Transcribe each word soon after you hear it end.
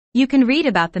You can read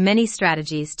about the many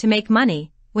strategies to make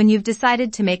money when you've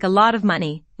decided to make a lot of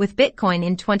money with Bitcoin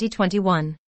in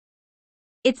 2021.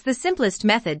 It's the simplest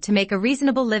method to make a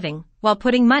reasonable living while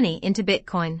putting money into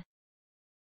Bitcoin.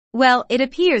 Well, it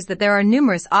appears that there are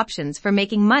numerous options for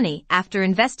making money after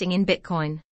investing in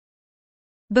Bitcoin.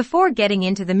 Before getting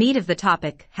into the meat of the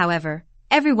topic, however,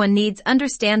 everyone needs to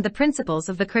understand the principles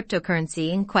of the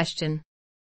cryptocurrency in question.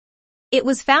 It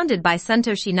was founded by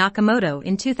Satoshi Nakamoto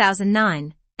in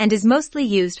 2009 and is mostly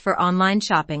used for online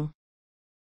shopping.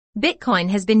 Bitcoin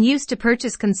has been used to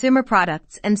purchase consumer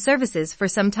products and services for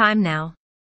some time now.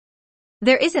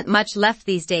 There isn't much left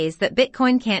these days that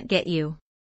Bitcoin can't get you.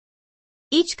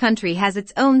 Each country has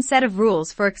its own set of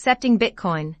rules for accepting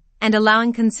Bitcoin and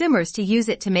allowing consumers to use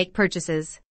it to make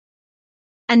purchases.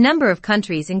 A number of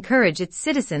countries encourage its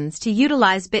citizens to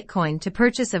utilize Bitcoin to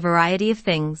purchase a variety of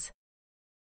things.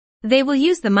 They will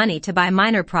use the money to buy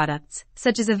minor products,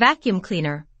 such as a vacuum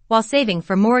cleaner, while saving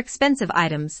for more expensive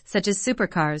items, such as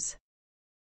supercars.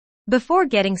 Before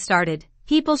getting started,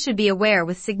 people should be aware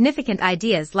with significant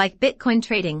ideas like Bitcoin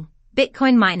trading,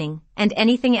 Bitcoin mining, and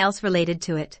anything else related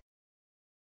to it.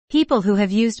 People who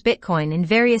have used Bitcoin in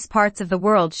various parts of the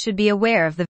world should be aware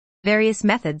of the various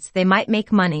methods they might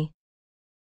make money.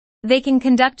 They can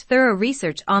conduct thorough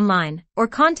research online or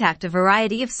contact a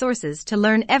variety of sources to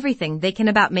learn everything they can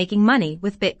about making money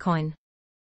with Bitcoin.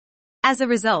 As a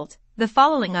result, the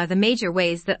following are the major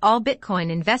ways that all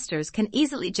Bitcoin investors can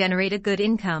easily generate a good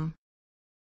income.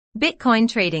 Bitcoin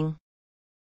trading.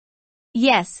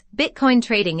 Yes, Bitcoin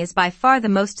trading is by far the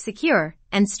most secure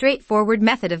and straightforward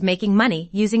method of making money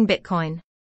using Bitcoin.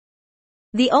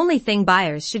 The only thing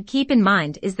buyers should keep in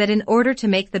mind is that in order to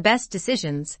make the best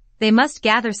decisions, they must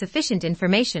gather sufficient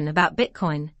information about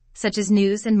Bitcoin, such as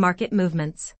news and market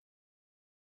movements.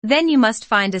 Then you must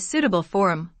find a suitable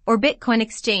forum or Bitcoin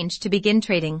exchange to begin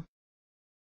trading.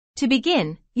 To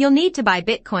begin, you'll need to buy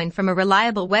Bitcoin from a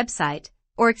reliable website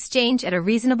or exchange at a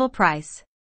reasonable price.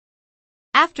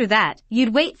 After that,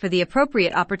 you'd wait for the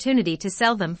appropriate opportunity to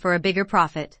sell them for a bigger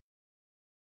profit.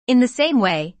 In the same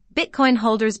way, Bitcoin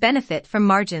holders benefit from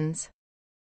margins.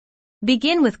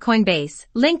 Begin with Coinbase,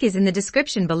 link is in the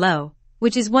description below,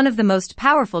 which is one of the most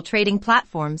powerful trading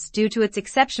platforms due to its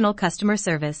exceptional customer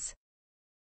service.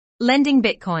 Lending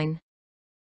Bitcoin.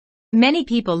 Many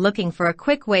people looking for a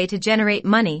quick way to generate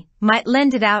money might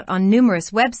lend it out on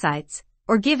numerous websites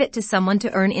or give it to someone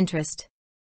to earn interest.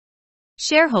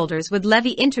 Shareholders would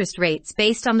levy interest rates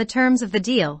based on the terms of the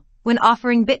deal when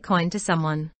offering Bitcoin to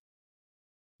someone.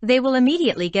 They will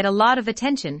immediately get a lot of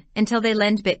attention until they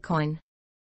lend Bitcoin.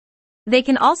 They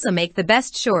can also make the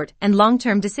best short and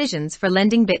long-term decisions for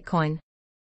lending Bitcoin.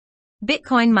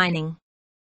 Bitcoin mining.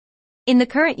 In the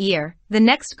current year, the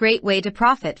next great way to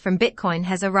profit from Bitcoin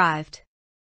has arrived.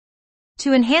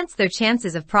 To enhance their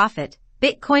chances of profit,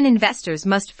 Bitcoin investors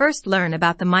must first learn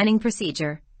about the mining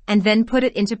procedure and then put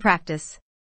it into practice.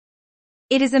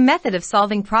 It is a method of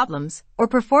solving problems or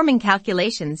performing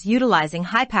calculations utilizing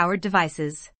high-powered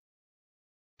devices.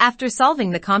 After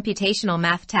solving the computational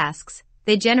math tasks,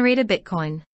 they generate a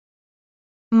Bitcoin.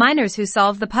 Miners who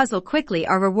solve the puzzle quickly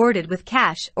are rewarded with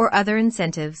cash or other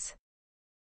incentives.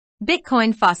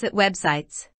 Bitcoin faucet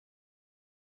websites.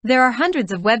 There are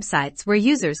hundreds of websites where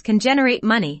users can generate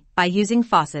money by using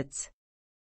faucets.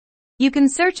 You can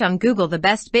search on Google the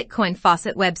best Bitcoin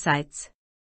faucet websites.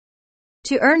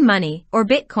 To earn money or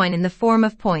Bitcoin in the form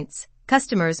of points,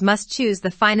 customers must choose the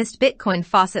finest Bitcoin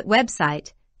faucet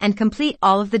website and complete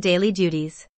all of the daily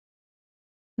duties.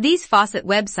 These faucet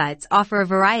websites offer a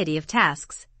variety of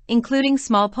tasks, including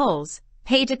small polls,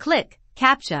 pay-to-click,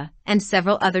 CAPTCHA, and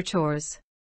several other chores.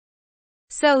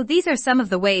 So these are some of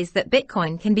the ways that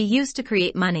Bitcoin can be used to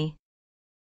create money.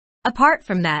 Apart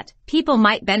from that, people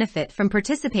might benefit from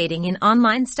participating in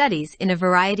online studies in a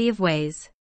variety of ways.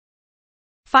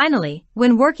 Finally,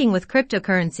 when working with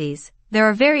cryptocurrencies, there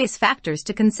are various factors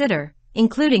to consider,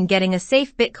 including getting a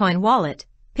safe Bitcoin wallet,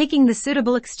 picking the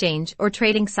suitable exchange or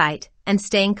trading site, and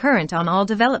staying current on all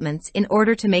developments in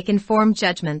order to make informed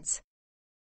judgments.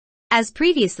 As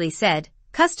previously said,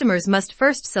 customers must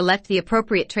first select the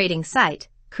appropriate trading site,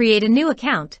 create a new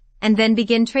account, and then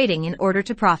begin trading in order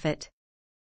to profit.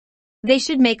 They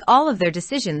should make all of their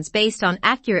decisions based on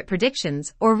accurate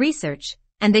predictions or research,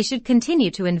 and they should continue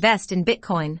to invest in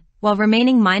Bitcoin while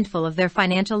remaining mindful of their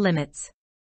financial limits.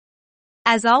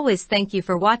 As always, thank you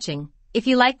for watching. If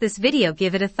you like this video,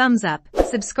 give it a thumbs up,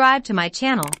 subscribe to my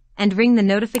channel, and ring the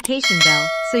notification bell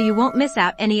so you won't miss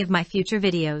out any of my future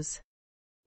videos.